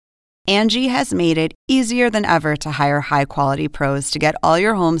Angie has made it easier than ever to hire high-quality pros to get all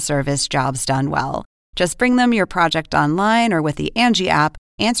your home service jobs done well. Just bring them your project online or with the Angie app,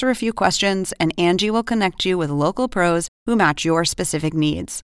 answer a few questions, and Angie will connect you with local pros who match your specific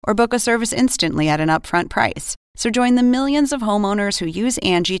needs. Or book a service instantly at an upfront price. So join the millions of homeowners who use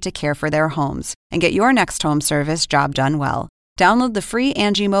Angie to care for their homes and get your next home service job done well. Download the free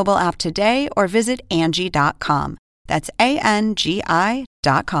Angie mobile app today or visit Angie.com. That's ANGI.com.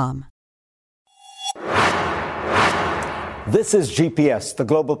 This is GPS, the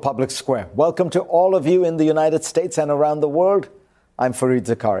Global Public Square. Welcome to all of you in the United States and around the world. I'm Fareed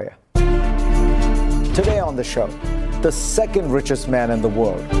Zakaria. Today on the show, the second richest man in the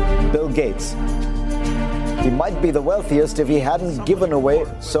world, Bill Gates. He might be the wealthiest if he hadn't given away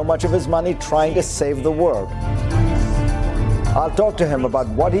so much of his money trying to save the world. I'll talk to him about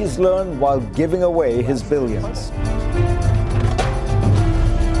what he's learned while giving away his billions.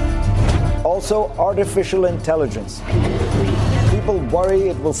 Also, artificial intelligence. People worry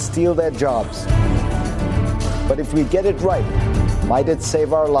it will steal their jobs. But if we get it right, might it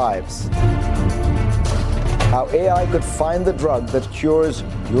save our lives? How AI could find the drug that cures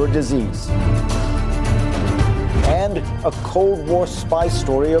your disease. And a Cold War spy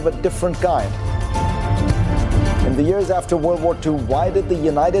story of a different kind. In the years after World War II, why did the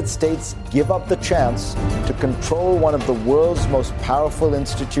United States give up the chance to control one of the world's most powerful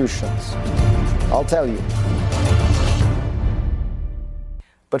institutions? I'll tell you.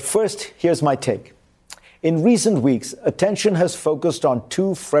 But first, here's my take. In recent weeks, attention has focused on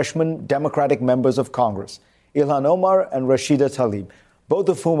two freshman Democratic members of Congress, Ilhan Omar and Rashida Tlaib, both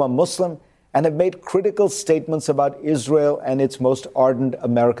of whom are Muslim and have made critical statements about Israel and its most ardent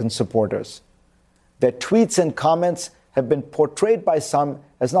American supporters. Their tweets and comments have been portrayed by some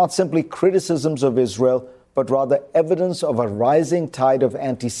as not simply criticisms of Israel, but rather evidence of a rising tide of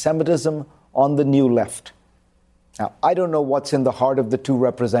anti-Semitism on the new left. Now, I don't know what's in the heart of the two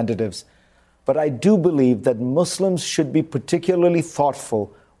representatives, but I do believe that Muslims should be particularly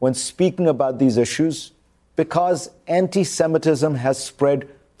thoughtful when speaking about these issues because anti-Semitism has spread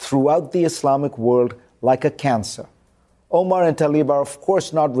throughout the Islamic world like a cancer. Omar and Tlaib are, of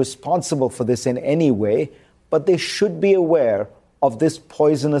course, not responsible for this in any way, but they should be aware of this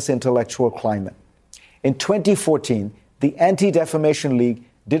poisonous intellectual climate. In 2014, the Anti-Defamation League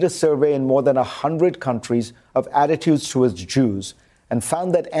did a survey in more than 100 countries of attitudes towards Jews and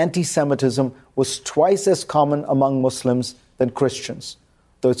found that anti-Semitism was twice as common among Muslims than Christians,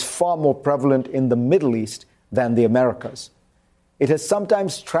 though it's far more prevalent in the Middle East than the Americas. It has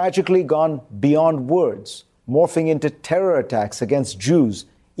sometimes tragically gone beyond words, morphing into terror attacks against Jews,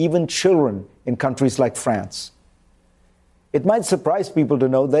 even children, in countries like France. It might surprise people to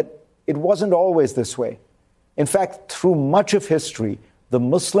know that it wasn't always this way. In fact, through much of history, the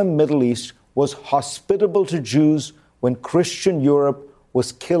Muslim Middle East was hospitable to Jews when Christian Europe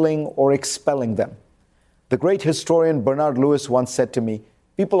was killing or expelling them. The great historian Bernard Lewis once said to me,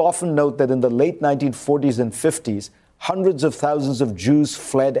 people often note that in the late 1940s and 50s, hundreds of thousands of Jews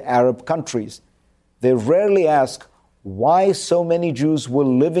fled Arab countries. They rarely ask why so many Jews were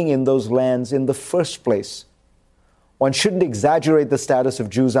living in those lands in the first place. One shouldn't exaggerate the status of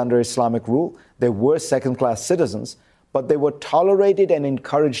Jews under Islamic rule. They were second-class citizens, but they were tolerated and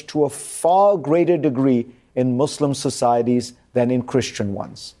encouraged to a far greater degree in Muslim societies than in Christian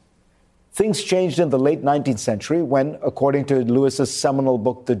ones. Things changed in the late 19th century when, according to Lewis's seminal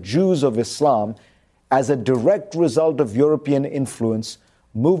book, The Jews of Islam, as a direct result of European influence,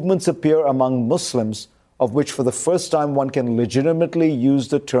 movements appear among Muslims of which for the first time one can legitimately use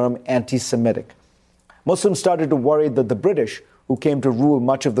the term anti-Semitic. Muslims started to worry that the British, who came to rule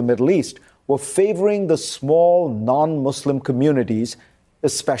much of the Middle East, were favoring the small non-Muslim communities,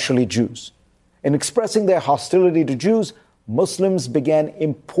 especially Jews. In expressing their hostility to Jews, Muslims began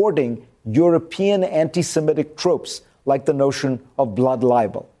importing European anti-Semitic tropes like the notion of blood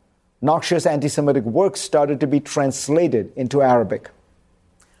libel. Noxious anti-Semitic works started to be translated into Arabic.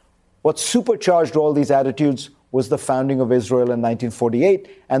 What supercharged all these attitudes was the founding of Israel in 1948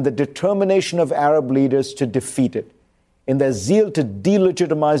 and the determination of Arab leaders to defeat it. In their zeal to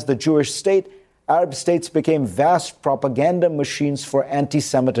delegitimize the Jewish state, Arab states became vast propaganda machines for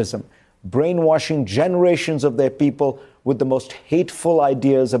anti-Semitism, brainwashing generations of their people with the most hateful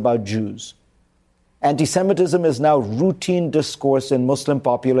ideas about Jews. Anti-Semitism is now routine discourse in Muslim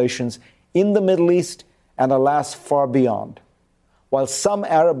populations in the Middle East and, alas, far beyond. While some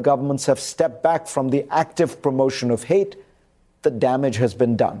Arab governments have stepped back from the active promotion of hate, the damage has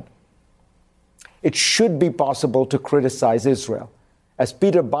been done. It should be possible to criticize Israel. As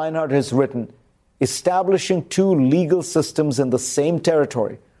Peter Beinart has written, establishing two legal systems in the same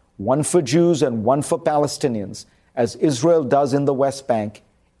territory, one for Jews and one for Palestinians, as Israel does in the West Bank,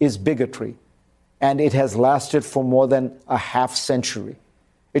 is bigotry, and it has lasted for more than a half century.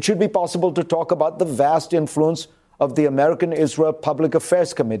 It should be possible to talk about the vast influence of the American Israel Public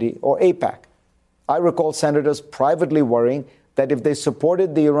Affairs Committee, or AIPAC. I recall senators privately worrying that if they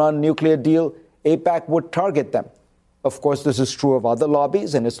supported the Iran nuclear deal, AIPAC would target them. Of course, this is true of other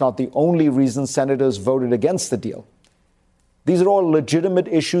lobbies, and it's not the only reason senators voted against the deal. These are all legitimate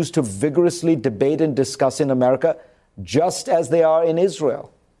issues to vigorously debate and discuss in America, just as they are in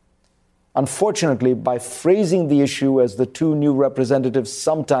Israel. Unfortunately, by phrasing the issue as the two new representatives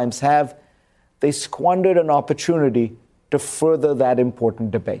sometimes have, they squandered an opportunity to further that important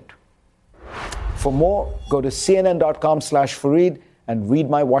debate. For more, go to cnn.com/Fareed and read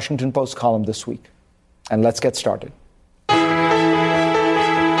my Washington Post column this week. And let's get started.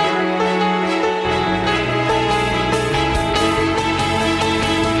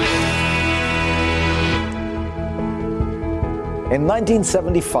 In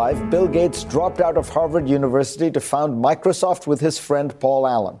 1975, Bill Gates dropped out of Harvard University to found Microsoft with his friend Paul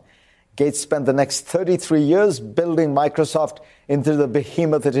Allen. Gates spent the next 33 years building Microsoft into the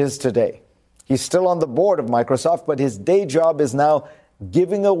behemoth it is today. He's still on the board of Microsoft, but his day job is now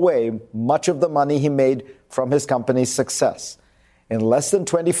giving away much of the money he made from his company's success. In less than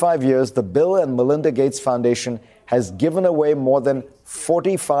 25 years, the Bill and Melinda Gates Foundation has given away more than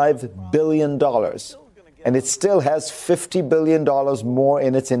 $45 billion. And it still has $50 billion more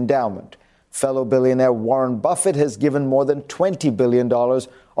in its endowment. Fellow billionaire Warren Buffett has given more than $20 billion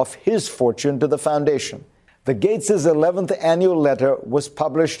of his fortune to the foundation. The Gates' 11th annual letter was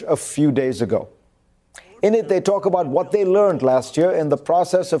published a few days ago. In it, they talk about what they learned last year in the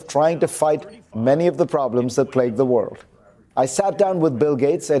process of trying to fight many of the problems that plague the world. I sat down with Bill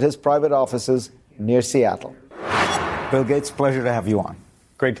Gates at his private offices near Seattle. Bill Gates, pleasure to have you on.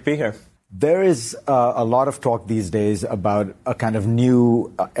 Great to be here. There is a lot of talk these days about a kind of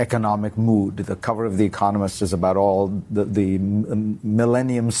new economic mood. The cover of The Economist is about all the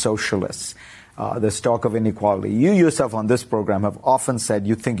millennium socialists. There's talk of inequality. You yourself on this program have often said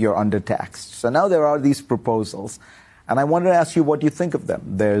you think you're undertaxed. So now there are these proposals, and I wanted to ask you what you think of them.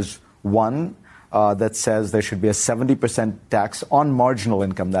 There's one that says there should be a 70% tax on marginal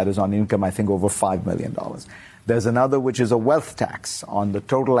income, that is on income, I think, over $5 million. There's another which is a wealth tax on the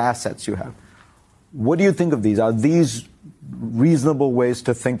total assets you have. What do you think of these? Are these reasonable ways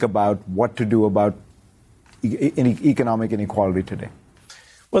to think about what to do about economic inequality today?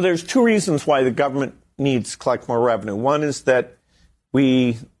 Well, there's two reasons why the government needs to collect more revenue. One is that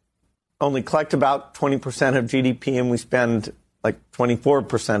we only collect about 20% of GDP and we spend like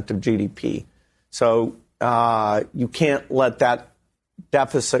 24% of GDP. So you can't let that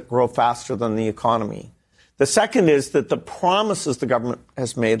deficit grow faster than the economy. The second is that the promises the government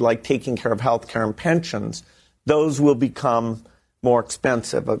has made, like taking care of health care and pensions, those will become more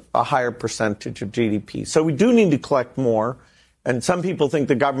expensive, a higher percentage of GDP. So we do need to collect more. And some people think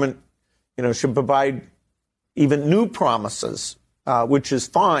the government, should provide even new promises, which is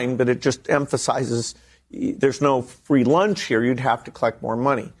fine, but it just emphasizes there's no free lunch here. You'd have to collect more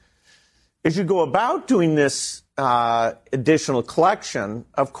money. As you go about doing this additional collection,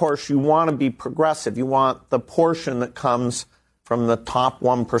 of course, you want to be progressive. You want the portion that comes from the top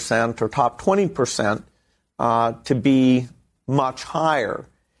 1% or top 20% to be much higher.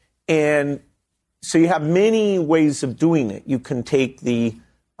 And so you have many ways of doing it. You can take the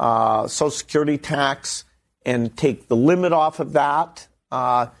Social Security tax and take the limit off of that.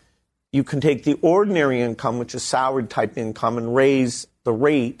 You can take the ordinary income, which is salaried type income, and raise the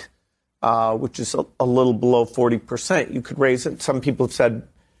rate, which is a little below 40%. You could raise it, some people have said,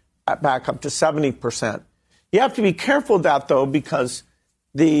 back up to 70%. You have to be careful of that, though, because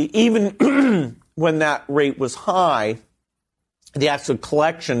even when that rate was high, the actual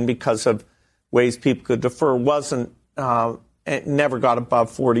collection, because of ways people could defer, it never got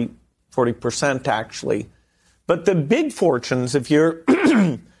above 40% actually. But the big fortunes, if your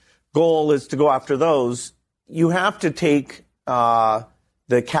goal is to go after those, you have to take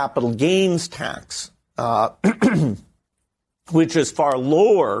the capital gains tax, which is far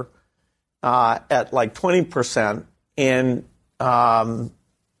lower at like 20%, and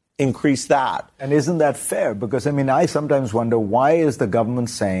increase that. And isn't that fair? Because, I sometimes wonder, why is the government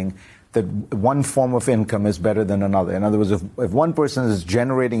saying that one form of income is better than another? In other words, if one person is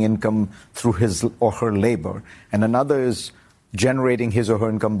generating income through his or her labor, and another is generating his or her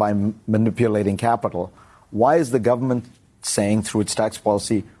income by manipulating capital, why is the government saying through its tax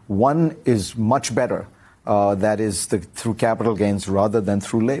policy one is much better, that is through capital gains rather than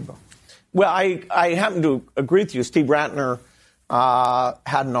through labor? Well, I happen to agree with you. Steve Ratner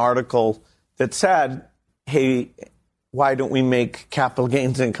had an article that said, hey, why don't we make capital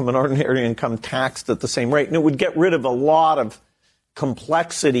gains income and ordinary income taxed at the same rate? And it would get rid of a lot of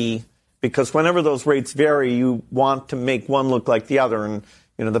complexity, because whenever those rates vary, you want to make one look like the other. And,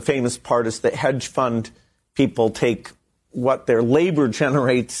 the famous part is that hedge fund people take what their labor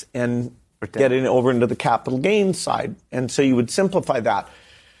generates and get it over into the capital gains side. And so you would simplify that.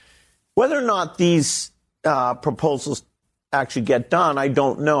 Whether or not these proposals actually get done, I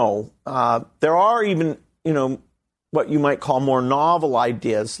don't know. There are even, what you might call more novel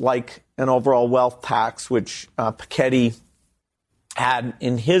ideas, like an overall wealth tax, which Piketty had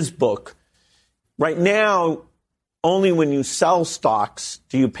in his book. Right now, only when you sell stocks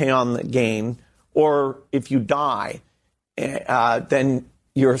do you pay on the gain, or if you die, then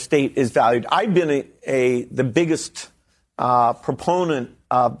your estate is valued. I've been the biggest proponent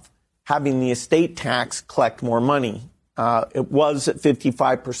of having the estate tax collect more money. It was at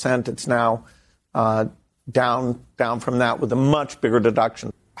 55%. It's now down from that with a much bigger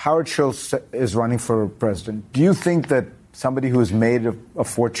deduction. Howard Schultz is running for president. Do you think that somebody who has made a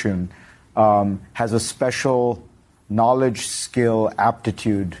fortune has a special knowledge, skill,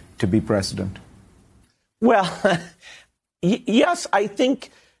 aptitude to be president? Well, yes, I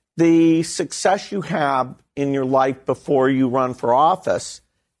think the success you have in your life before you run for office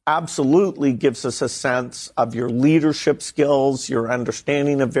absolutely gives us a sense of your leadership skills, your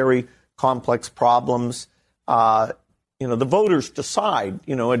understanding of very complex problems. The voters decide,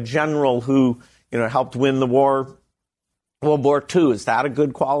 a general who, helped win the war, World War II, is that a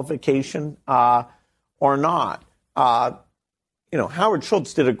good qualification or not? Howard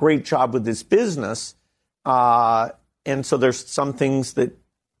Schultz did a great job with his business. And so there's some things that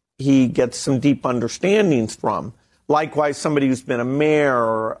he gets some deep understandings from. Likewise, somebody who's been a mayor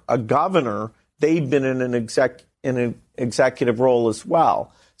or a governor, they've been in an executive role as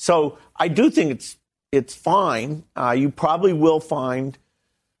well. So I do think it's fine. You probably will find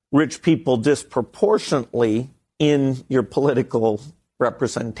rich people disproportionately in your political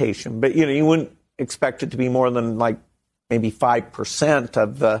representation. But, you wouldn't expect it to be more than maybe 5%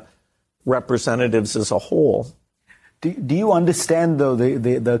 of the representatives as a whole. Do you understand, though,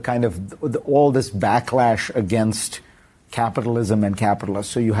 the kind of all this backlash against capitalism and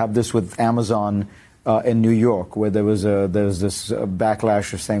capitalists? So you have this with Amazon in New York, where there's this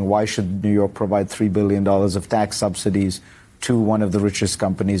backlash of saying, why should New York provide $3 billion of tax subsidies to one of the richest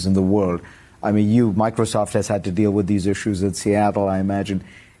companies in the world? I mean, Microsoft has had to deal with these issues in Seattle, I imagine.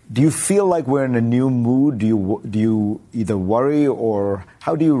 Do you feel like we're in a new mood? Do you either worry, or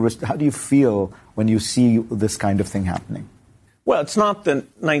how do you feel when you see this kind of thing happening? Well, it's not the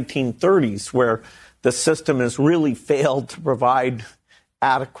 1930s where the system has really failed to provide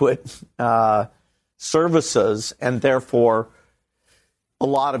adequate services, and therefore a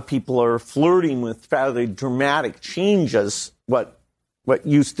lot of people are flirting with fairly dramatic changes, what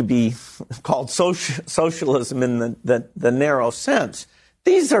used to be called socialism in the narrow sense.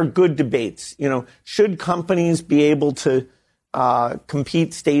 These are good debates. Should companies be able to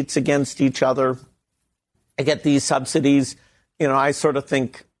compete states against each other and get these subsidies? I sort of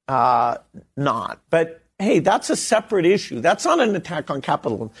think not. But, hey, that's a separate issue. That's not an attack on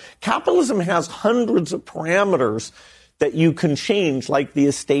capitalism. Capitalism has hundreds of parameters that you can change, like the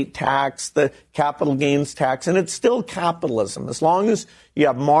estate tax, the capital gains tax, and it's still capitalism. As long as you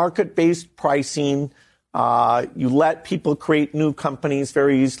have market-based pricing, you let people create new companies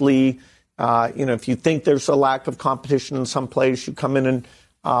very easily. If you think there's a lack of competition in some place, you come in and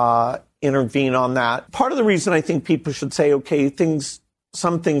intervene on that. Part of the reason I think people should say, okay,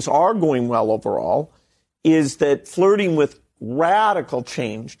 some things are going well overall, is that flirting with radical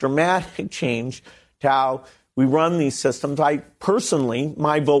change, dramatic change to how we run these systems,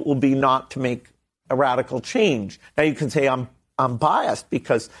 my vote will be not to make a radical change. Now, you can say I'm biased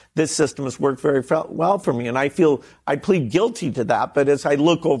because this system has worked very well for me, and I plead guilty to that. But as I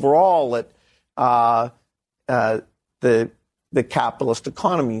look overall at the capitalist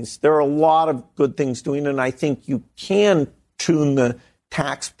economies, there are a lot of good things doing, and I think you can tune the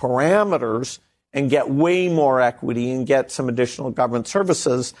tax parameters and get way more equity and get some additional government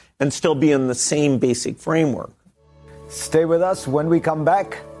services and still be in the same basic framework. Stay with us. When we come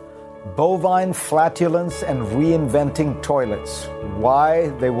back, bovine flatulence and reinventing toilets.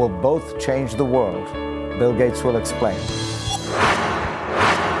 Why they will both change the world. Bill Gates will explain.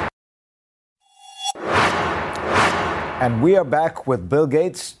 And we are back with Bill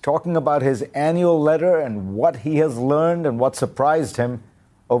Gates talking about his annual letter and what he has learned and what surprised him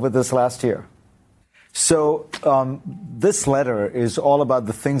over this last year. So this letter is all about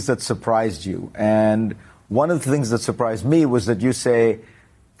the things that surprised you. And one of the things that surprised me was that you say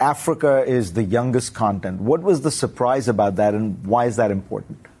Africa is the youngest continent. What was the surprise about that, and why is that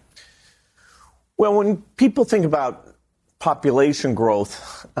important? Well, when people think about population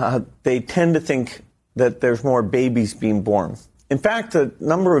growth, they tend to think that there's more babies being born. In fact, the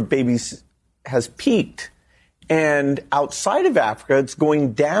number of babies has peaked, and outside of Africa, it's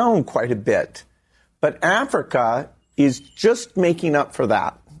going down quite a bit. But Africa is just making up for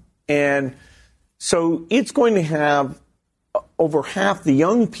that. And so it's going to have over half the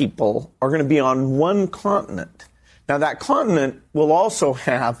young people are going to be on one continent. Now, that continent will also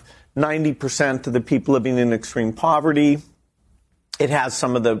have 90% of the people living in extreme poverty. It has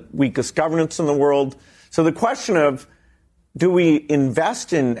some of the weakest governance in the world. So the question of, do we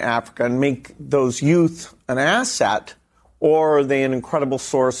invest in Africa and make those youth an asset, or are they an incredible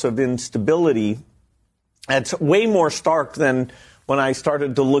source of instability? It's way more stark than when I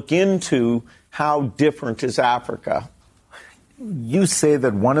started to look into how different is Africa. You say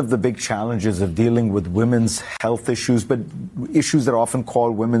that one of the big challenges of dealing with women's health issues, but issues that are often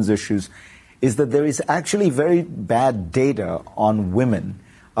called women's issues, is that there is actually very bad data on women.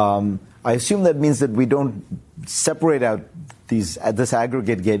 I assume that means that we don't separate out this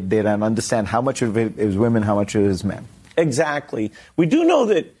aggregate data and understand how much of it is women, how much of it is men. Exactly. We do know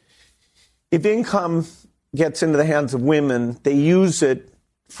that if income gets into the hands of women, they use it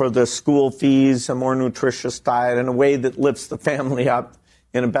for the school fees, a more nutritious diet, in a way that lifts the family up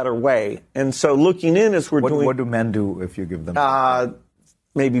in a better way. And so looking in as we're doing... What do men do if you give them?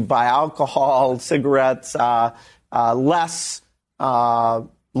 Maybe buy alcohol, cigarettes, less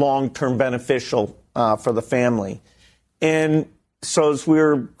long-term beneficial for the family. And so as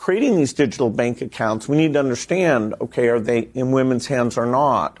we're creating these digital bank accounts, we need to understand, okay, are they in women's hands or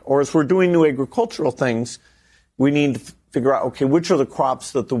not? Or as we're doing new agricultural things, we need to figure out, okay, which are the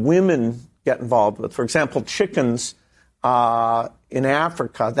crops that the women get involved with? For example, chickens in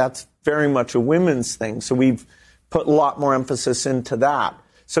Africa, that's very much a women's thing. So we've put a lot more emphasis into that.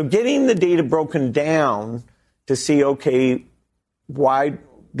 So getting the data broken down to see, okay, why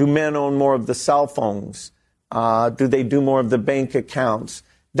do men own more of the cell phones? Do they do more of the bank accounts?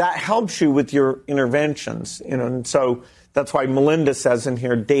 That helps you with your interventions. And so that's why Melinda says in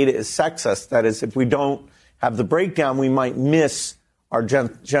here, data is sexist. That is, if we don't have the breakdown, we might miss our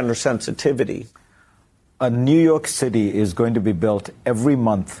gender sensitivity. A New York City is going to be built every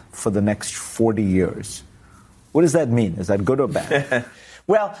month for the next 40 years. What does that mean? Is that good or bad?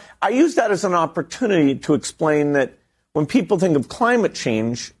 Well, I use that as an opportunity to explain that when people think of climate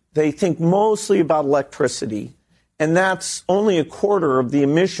change, they think mostly about electricity. And that's only a quarter of the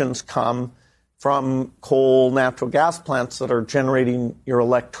emissions come from coal, natural gas plants that are generating your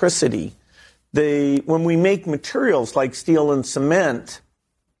electricity. When we make materials like steel and cement,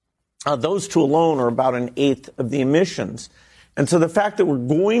 those two alone are about an eighth of the emissions. And so the fact that we're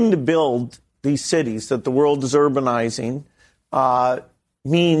going to build these cities, that the world is urbanizing,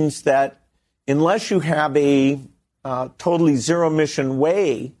 means that unless you have a totally zero-emission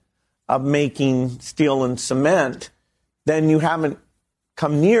way of making steel and cement, then you haven't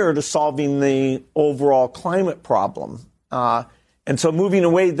come near to solving the overall climate problem. And so moving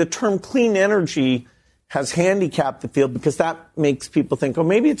away, the term clean energy has handicapped the field because that makes people think, oh,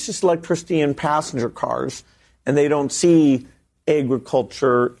 maybe it's just electricity and passenger cars, and they don't see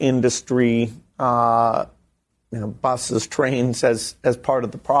agriculture, industry, buses, trains as part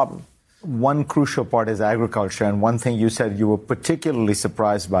of the problem. One crucial part is agriculture, and one thing you said you were particularly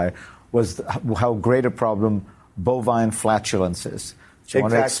surprised by was how great a problem bovine flatulence is. Do you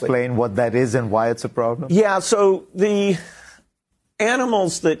want to explain what that is and why it's a problem? Yeah, so the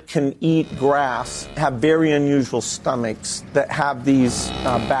animals that can eat grass have very unusual stomachs that have these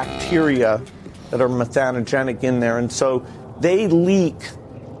bacteria that are methanogenic in there, and so they leak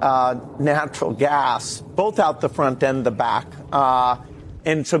natural gas, both out the front and the back.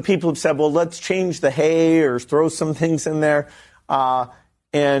 And so people have said, well, let's change the hay or throw some things in there.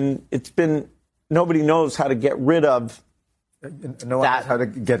 And nobody knows how to get rid of No one knows how to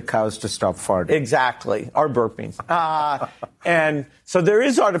get cows to stop farting. Exactly, or burping. And so there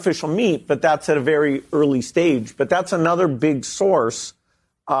is artificial meat, but that's at a very early stage. But that's another big source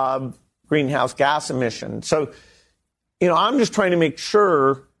of greenhouse gas emission. So, I'm just trying to make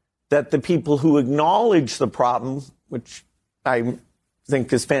sure that the people who acknowledge the problem, which I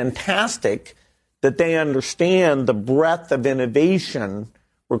think is fantastic, that they understand the breadth of innovation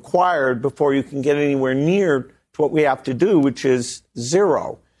required before you can get anywhere near to what we have to do, which is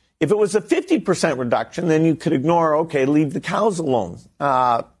zero. If it was a 50% reduction, then you could ignore, okay, leave the cows alone.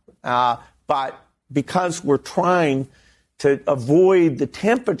 But because we're trying to avoid the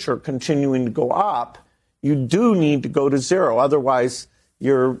temperature continuing to go up, you do need to go to zero. Otherwise,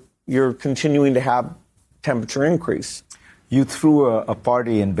 you're continuing to have temperature increase. You threw a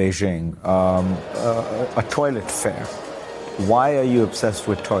party in Beijing, a toilet fair. Why are you obsessed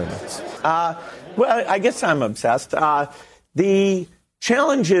with toilets? Well, I guess I'm obsessed. The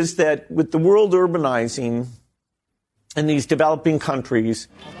challenge is that with the world urbanizing in these developing countries,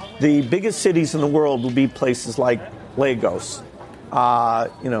 the biggest cities in the world will be places like Lagos,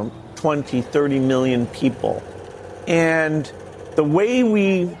 20, 30 million people. And the way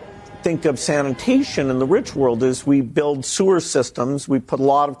we think of sanitation in the rich world is we build sewer systems, we put a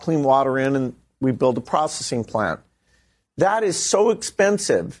lot of clean water in, and we build a processing plant. That is so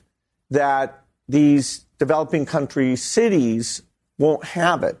expensive that these developing country cities won't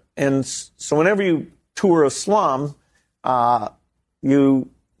have it. And so whenever you tour a slum, you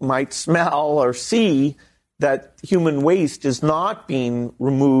might smell or see that human waste is not being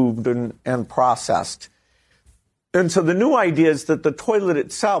removed and processed. And so the new idea is that the toilet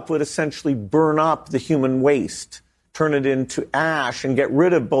itself would essentially burn up the human waste, turn it into ash, and get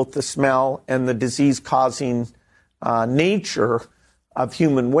rid of both the smell and the disease-causing nature of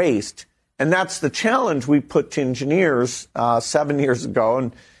human waste. And that's the challenge we put to engineers 7 years ago.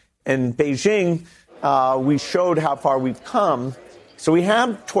 And in Beijing, we showed how far we've come. So we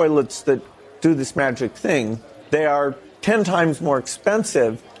have toilets that do this magic thing. They are 10 times more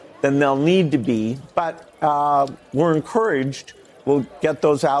expensive than they'll need to be, but we're encouraged. We'll get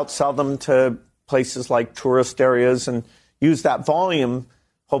those out, sell them to places like tourist areas, and use that volume,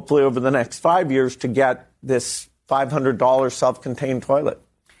 hopefully over the next 5 years, to get this $500 self-contained toilet.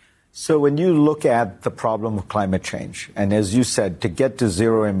 So when you look at the problem of climate change, and as you said, to get to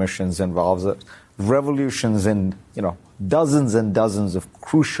zero emissions involves revolutions in, dozens and dozens of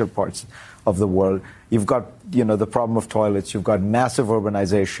crucial parts of the world. You've got, the problem of toilets. You've got massive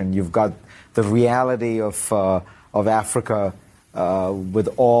urbanization. You've got the reality of Africa with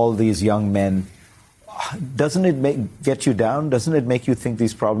all these young men. Doesn't it get you down? Doesn't it make you think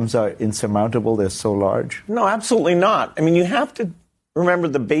these problems are insurmountable? They're so large. No, absolutely not. I mean, you have to remember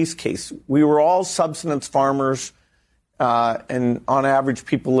the base case. We were all subsistence farmers, and on average,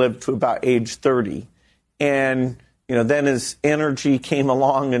 people lived to about age 30. And then as energy came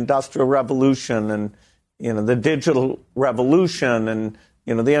along, industrial revolution and, the digital revolution and,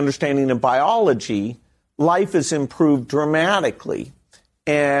 the understanding of biology, life has improved dramatically.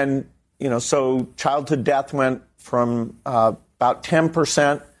 And, so childhood death went from about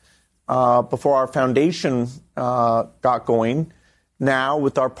 10% before our foundation got going. Now,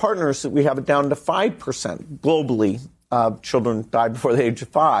 with our partners, we have it down to 5% globally. Children died before the age of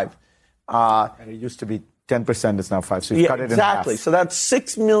 5. And it used to be 10%, it's now 5%. So you've cut it in half. Exactly. So that's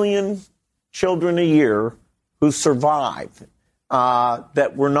 6 million children a year who survive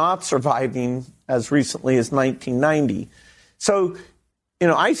that were not surviving as recently as 1990. So,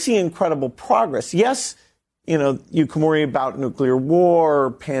 I see incredible progress. Yes, you can worry about nuclear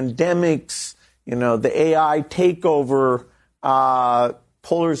war, pandemics, the AI takeover,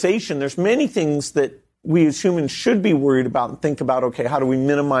 polarization. There's many things that we as humans should be worried about and think about, okay, how do we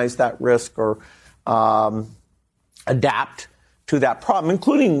minimize that risk or adapt to that problem,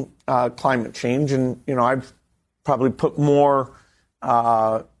 including climate change. And, I've probably put more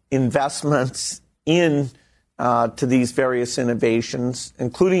investments in to these various innovations,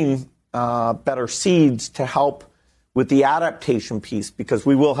 including better seeds to help with the adaptation piece, because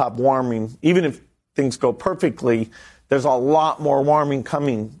we will have warming. Even if things go perfectly, there's a lot more warming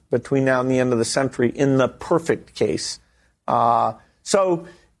coming between now and the end of the century in the perfect case. It's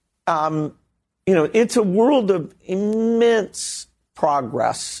a world of immense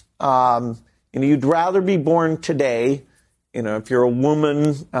progress. You'd rather be born today, if you're a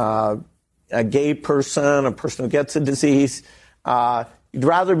woman, a gay person, a person who gets a disease, you'd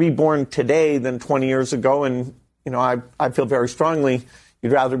rather be born today than 20 years ago. And, I feel very strongly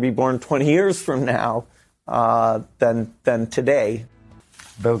you'd rather be born 20 years from now than today.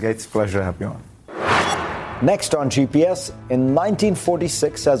 Bill Gates, pleasure to have you on. Next on GPS, in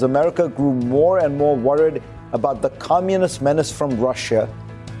 1946, as America grew more and more worried about the communist menace from Russia,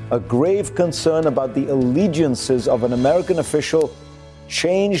 a grave concern about the allegiances of an American official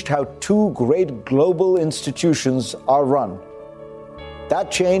changed how two great global institutions are run.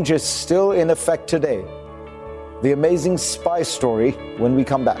 That change is still in effect today. The amazing spy story when we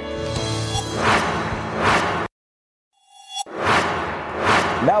come back.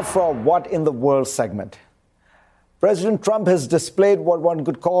 Now for our What in the World segment. President Trump has displayed what one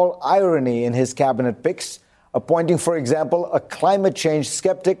could call irony in his cabinet picks, appointing, for example, a climate change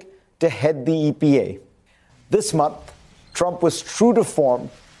skeptic to head the EPA. This month, Trump was true to form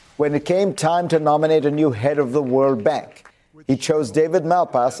when it came time to nominate a new head of the World Bank. He chose David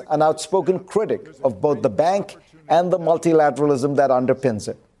Malpass, an outspoken critic of both the bank and the multilateralism that underpins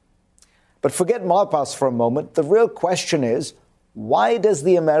it. But forget Malpass for a moment. The real question is, why does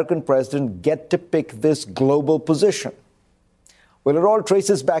the American president get to pick this global position? Well, it all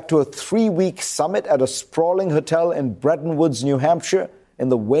traces back to a 3-week summit at a sprawling hotel in Bretton Woods, New Hampshire, in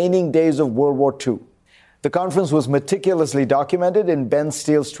the waning days of World War II. The conference was meticulously documented in Ben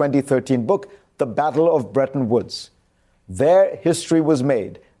Steele's 2013 book, The Battle of Bretton Woods. There, history was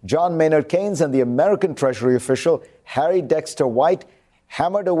made. John Maynard Keynes and the American Treasury official, Harry Dexter White,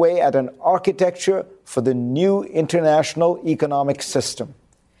 hammered away at an architecture for the new international economic system.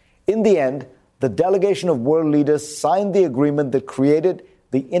 In the end, the delegation of world leaders signed the agreement that created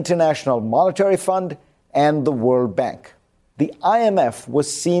the International Monetary Fund and the World Bank. The IMF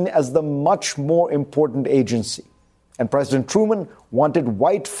was seen as the much more important agency, and President Truman wanted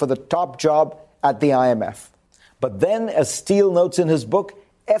White for the top job at the IMF. But then, as Steele notes in his book,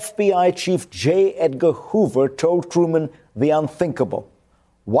 FBI Chief J. Edgar Hoover told Truman the unthinkable.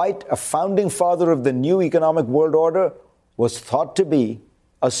 White, a founding father of the new economic world order, was thought to be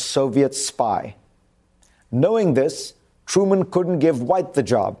a Soviet spy. Knowing this, Truman couldn't give White the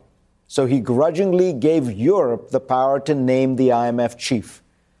job, so he grudgingly gave Europe the power to name the IMF chief.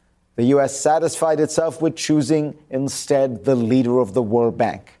 The U.S. satisfied itself with choosing instead the leader of the World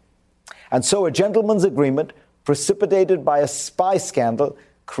Bank. And so a gentleman's agreement, precipitated by a spy scandal,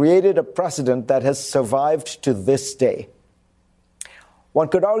 created a precedent that has survived to this day. One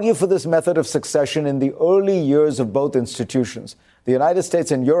could argue for this method of succession in the early years of both institutions. The United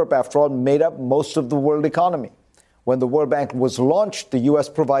States and Europe, after all, made up most of the world economy. When the World Bank was launched, the U.S.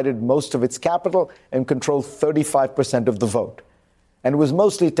 provided most of its capital and controlled 35% of the vote, and was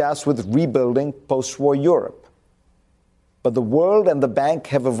mostly tasked with rebuilding post-war Europe. But the world and the bank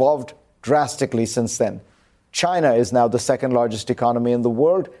have evolved drastically since then. China is now the second largest economy in the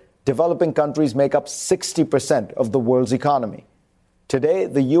world. Developing countries make up 60% of the world's economy. Today,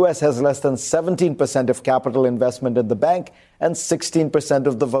 the U.S. has less than 17% of capital investment in the bank and 16%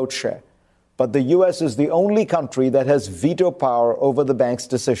 of the vote share. But the U.S. is the only country that has veto power over the bank's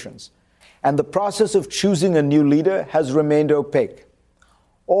decisions. And the process of choosing a new leader has remained opaque.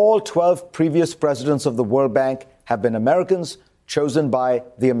 All 12 previous presidents of the World Bank have been Americans, chosen by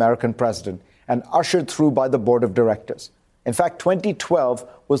the American president and ushered through by the board of directors. In fact, 2012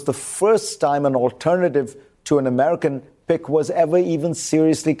 was the first time an alternative to an American pick was ever even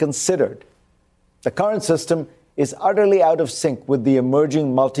seriously considered. The current system is utterly out of sync with the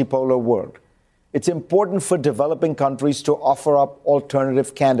emerging multipolar world. It's important for developing countries to offer up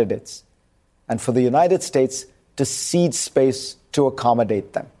alternative candidates, and for the United States to cede space to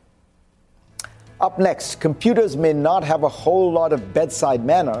accommodate them. Up next, computers may not have a whole lot of bedside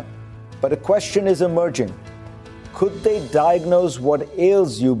manner, but a question is emerging. Could they diagnose what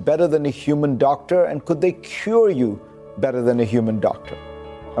ails you better than a human doctor, and could they cure you better than a human doctor?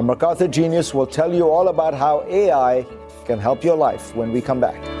 A MacArthur genius will tell you all about how AI can help your life when we come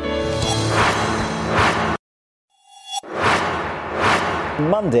back.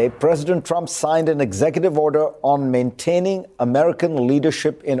 Monday, President Trump signed an executive order on maintaining American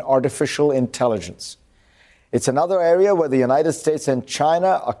leadership in artificial intelligence. It's another area where the United States and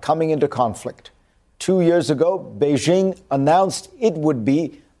China are coming into conflict. 2 years ago, Beijing announced it would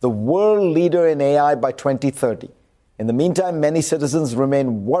be the world leader in AI by 2030. In the meantime, many citizens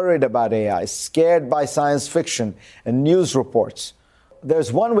remain worried about AI, scared by science fiction and news reports.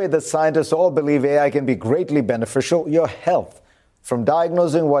 There's one way that scientists all believe AI can be greatly beneficial: your health. From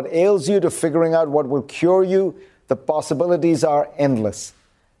diagnosing what ails you to figuring out what will cure you, the possibilities are endless.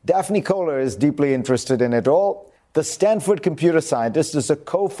 Daphne Koller is deeply interested in it all. The Stanford computer scientist is a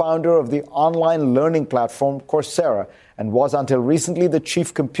co-founder of the online learning platform Coursera and was until recently the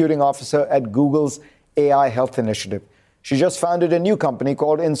chief computing officer at Google's AI Health Initiative. She just founded a new company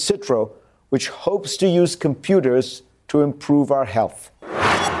called Incitro, which hopes to use computers to improve our health.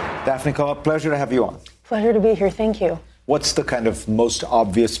 Daphne Koller, pleasure to have you on. Pleasure to be here. Thank you. What's the kind of most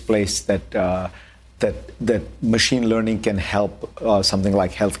obvious place that machine learning can help something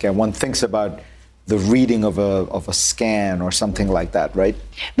like healthcare? One thinks about the reading of a scan or something like that, right?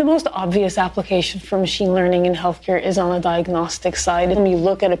 The most obvious application for machine learning in healthcare is on the diagnostic side. When you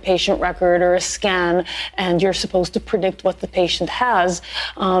look at a patient record or a scan and you're supposed to predict what the patient has,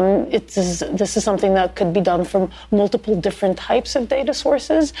 this is something that could be done from multiple different types of data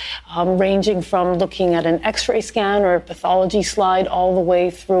sources, ranging from looking at an X-ray scan or a pathology slide all the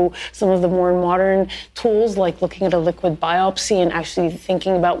way through some of the more modern tools like looking at a liquid biopsy and actually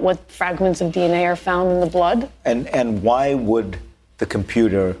thinking about what fragments of DNA are found in the blood. And why would the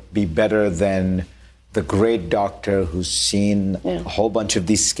computer be better than the great doctor who's seen a whole bunch of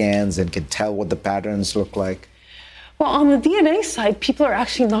these scans and can tell what the patterns look like? Well, on the DNA side, people are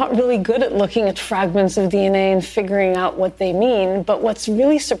actually not really good at looking at fragments of DNA and figuring out what they mean. But what's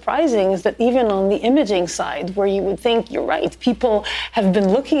really surprising is that even on the imaging side, where you would think, you're right, people have been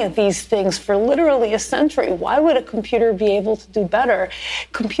looking at these things for literally a century. Why would a computer be able to do better?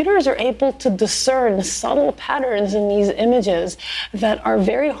 Computers are able to discern subtle patterns in these images that are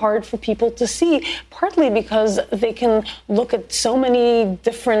very hard for people to see, partly because they can look at so many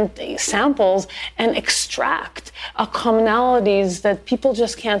different samples and extract commonalities that people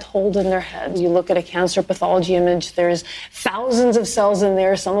just can't hold in their heads. You look at a cancer pathology image, there's thousands of cells in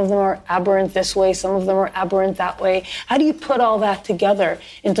there. Some of them are aberrant this way, some of them are aberrant that way. How do you put all that together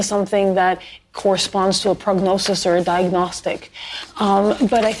into something that corresponds to a prognosis or a diagnostic?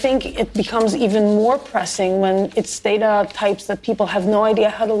 But I think it becomes even more pressing when it's data types that people have no idea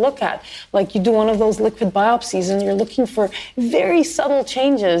how to look at. Like you do one of those liquid biopsies and you're looking for very subtle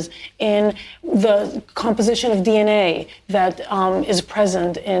changes in the composition of DNA that is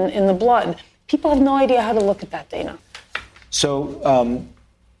present in the blood. People have no idea how to look at that data. So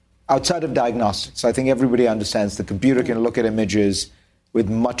outside of diagnostics, I think everybody understands the computer can look at images with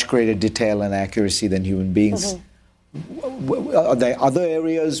much greater detail and accuracy than human beings. Are there other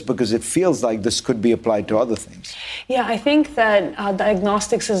areas? Because it feels like this could be applied to other things. Yeah, I think that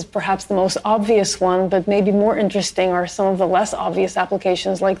diagnostics is perhaps the most obvious one, but maybe more interesting are some of the less obvious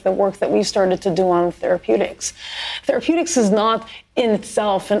applications, like the work that we've started to do on therapeutics. Therapeutics is not in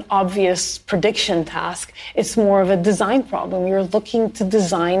itself an obvious prediction task. It's more of a design problem. You're looking to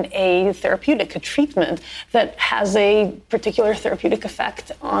design a therapeutic, a treatment that has a particular therapeutic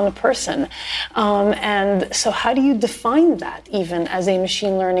effect on a person. And so how do you define that even as a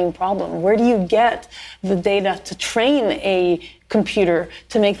machine learning problem? Where do you get the data to train a computer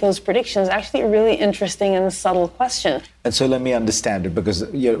to make those predictions? Actually a really interesting and subtle question. And so let me understand it, because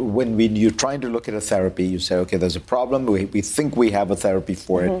when you're trying to look at a therapy, you say, okay, there's a problem, we think we have a therapy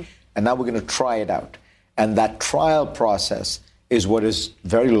for it, and now we're going to try it out. And that trial process is what is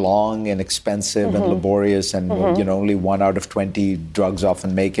very long and expensive and laborious, and only 1 out of 20 drugs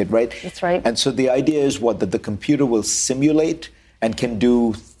often make it, right? That's right. And so the idea is what? That the computer will simulate and can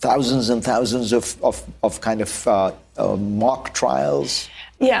do thousands and thousands of kind of mock trials?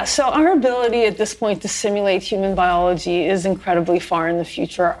 Yeah, so our ability at this point to simulate human biology is incredibly far in the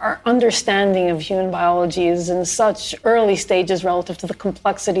future. Our understanding of human biology is in such early stages relative to the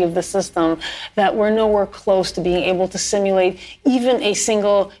complexity of the system that we're nowhere close to being able to simulate even a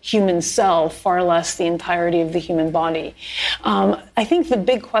single human cell, far less the entirety of the human body. I think the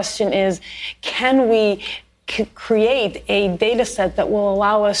big question is, can we create a data set that will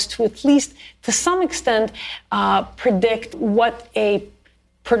allow us to at least, to some extent, predict what a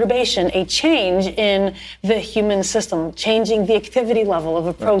perturbation, a change in the human system, changing the activity level of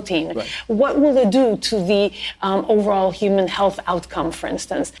a protein. Right. What will it do to the overall human health outcome, for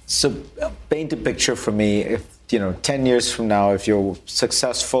instance? So paint a picture for me. If 10 years from now, if you're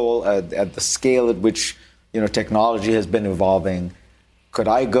successful at the scale at which technology has been evolving, could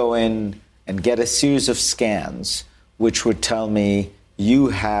I go in and get a series of scans which would tell me you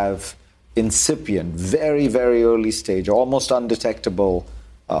have incipient, very, very early stage, almost undetectable,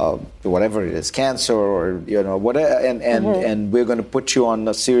 whatever it is, cancer or whatever, and we're going to put you on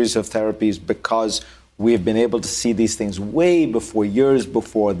a series of therapies because we've been able to see these things way before, years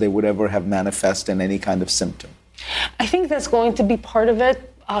before they would ever have manifest in any kind of symptom? I think that's going to be part of it.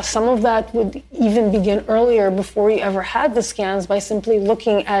 Some of that would even begin earlier, before you ever had the scans, by simply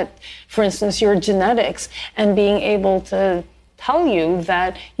looking at, for instance, your genetics and being able to tell you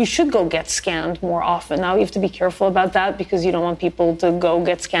that you should go get scanned more often. Now, you have to be careful about that because you don't want people to go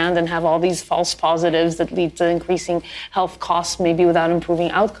get scanned and have all these false positives that lead to increasing health costs, maybe without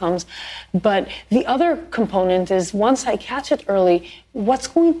improving outcomes. But the other component is, once I catch it early, what's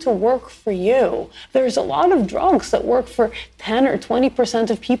going to work for you? There's a lot of drugs that work for 10 or 20%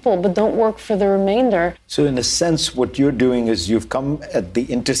 of people, but don't work for the remainder. So in a sense, what you're doing is you've come at the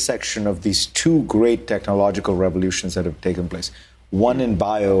intersection of these two great technological revolutions that have taken place. One in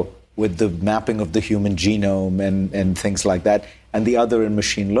bio, with the mapping of the human genome and things like that, and the other in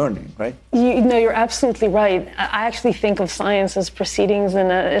machine learning, right? You're absolutely right. I actually think of science as proceeding in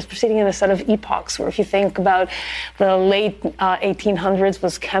a set of epochs, where if you think about the late 1800s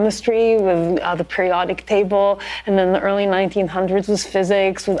was chemistry with the periodic table, and then the early 1900s was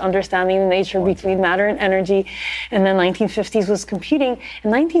physics with understanding the nature between matter and energy, and then 1950s was computing.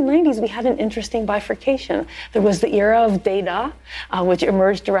 In 1990s, we had an interesting bifurcation. There was the era of data, which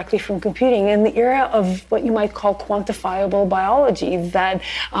emerged directly from computing, and the era of what you might call quantifiable biology, biology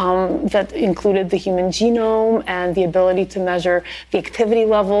that included the human genome and the ability to measure the activity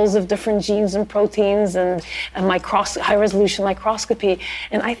levels of different genes and proteins and high-resolution microscopy.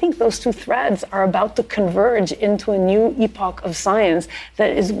 And I think those two threads are about to converge into a new epoch of science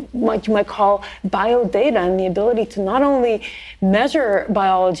that is what you might call biodata, and the ability to not only measure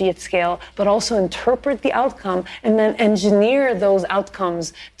biology at scale, but also interpret the outcome and then engineer those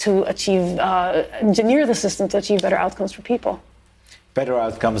outcomes to achieve, engineer the system to achieve better outcomes for people. Better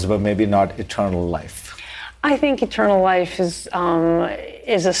outcomes, but maybe not eternal life. I think eternal life is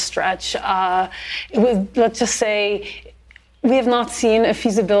a stretch. Let's just say we have not seen a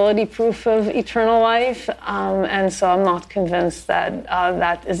feasibility proof of eternal life, and so I'm not convinced that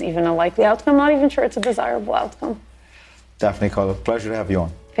that is even a likely outcome. I'm not even sure it's a desirable outcome. Daphne Koller, pleasure to have you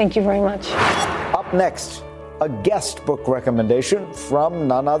on. Thank you very much. Up next, a guest book recommendation from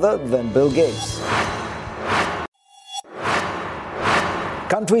none other than Bill Gates.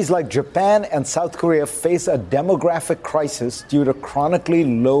 Countries like Japan and South Korea face a demographic crisis due to chronically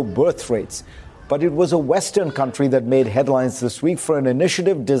low birth rates. But it was a Western country that made headlines this week for an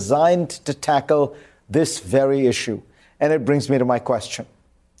initiative designed to tackle this very issue. And it brings me to my question.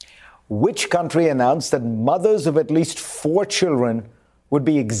 Which country announced that mothers of at least 4 children would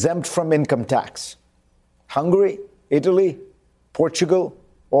be exempt from income tax? Hungary, Italy, Portugal,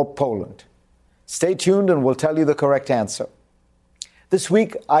 or Poland? Stay tuned and we'll tell you the correct answer. This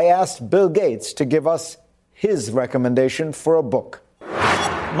week, I asked Bill Gates to give us his recommendation for a book.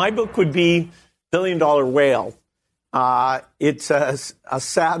 My book would be $1 Billion Whale. It's a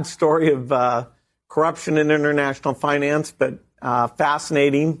sad story of corruption in international finance, but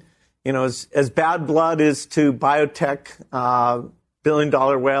fascinating. You know, as Bad Blood is to biotech, $1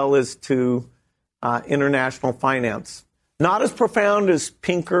 Billion Whale is to international finance. Not as profound as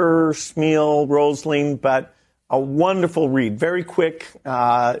Pinker, Smil, Rosling, but a wonderful read. Very quick,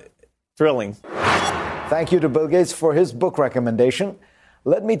 thrilling. Thank you to Bill Gates for his book recommendation.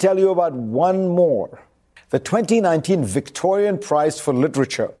 Let me tell you about one more. The 2019 Victorian Prize for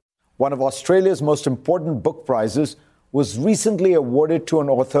Literature, one of Australia's most important book prizes, was recently awarded to an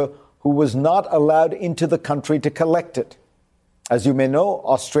author who was not allowed into the country to collect it. As you may know,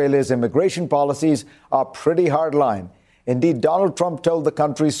 Australia's immigration policies are pretty hardline. Indeed, Donald Trump told the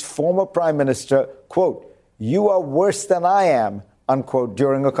country's former prime minister, quote, "You are worse than I am," unquote,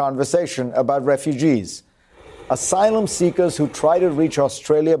 during a conversation about refugees. Asylum seekers who try to reach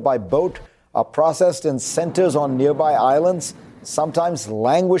Australia by boat are processed in centers on nearby islands, sometimes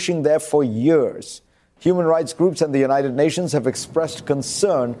languishing there for years. Human rights groups and the United Nations have expressed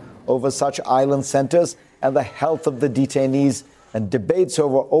concern over such island centers and the health of the detainees, and debates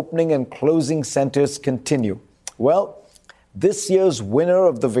over opening and closing centers continue. Well, this year's winner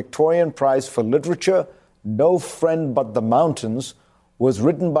of the Victorian Prize for Literature, No Friend But the Mountains, was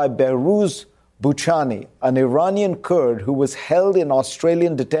written by Behrouz Boochani, an Iranian Kurd who was held in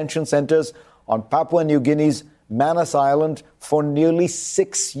Australian detention centers on Papua New Guinea's Manus Island for nearly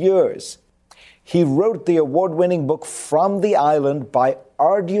 6 years. He wrote the award-winning book from the island by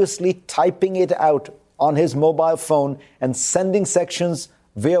arduously typing it out on his mobile phone and sending sections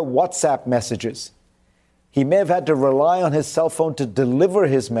via WhatsApp messages. He may have had to rely on his cell phone to deliver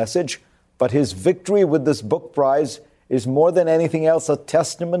his message, but his victory with this book prize is more than anything else a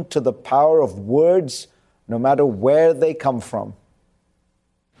testament to the power of words, no matter where they come from.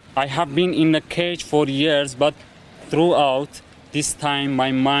 I have been in a cage for years, but throughout this time,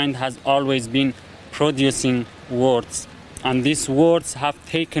 my mind has always been producing words. And these words have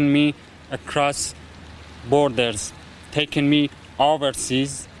taken me across borders, taken me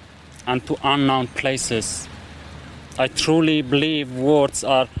overseas and to unknown places. I truly believe words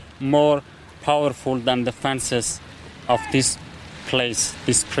are more powerful than the fences of this place,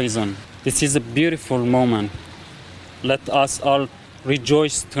 this prison. This is a beautiful moment. Let us all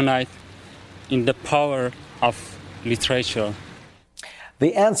rejoice tonight in the power of literature.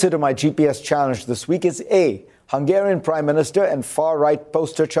 The answer to my GPS challenge this week is A. Hungarian Prime Minister and far-right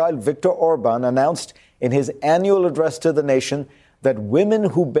poster child Viktor Orban announced in his annual address to the nation that women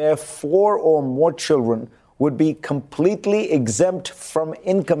who bear 4 or more children would be completely exempt from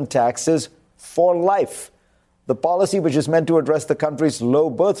income taxes for life. The policy, which is meant to address the country's low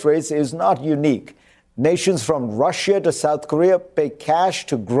birth rates, is not unique. Nations from Russia to South Korea pay cash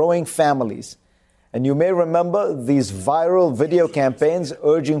to growing families. And you may remember these viral video campaigns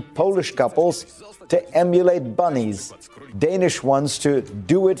urging Polish couples to emulate bunnies, Danish ones to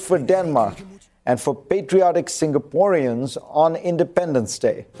do it for Denmark, and for patriotic Singaporeans on Independence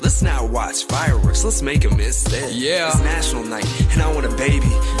Day. Let's not watch fireworks, let's make them instead. Yeah. It's national night, and I want a baby,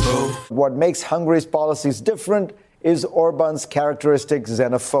 boo. What makes Hungary's policies different is Orban's characteristic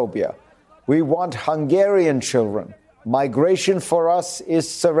xenophobia. We want Hungarian children. Migration for us is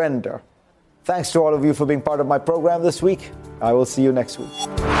surrender. Thanks to all of you for being part of my program this week. I will see you next week.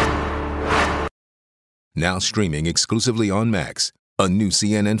 Now streaming exclusively on Max, a new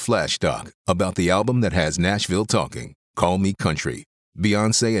CNN flash doc about the album that has Nashville talking, Call Me Country.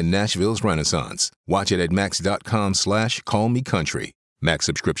 Beyoncé and Nashville's Renaissance. Watch it at max.com/callmecountry. Max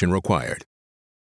subscription required.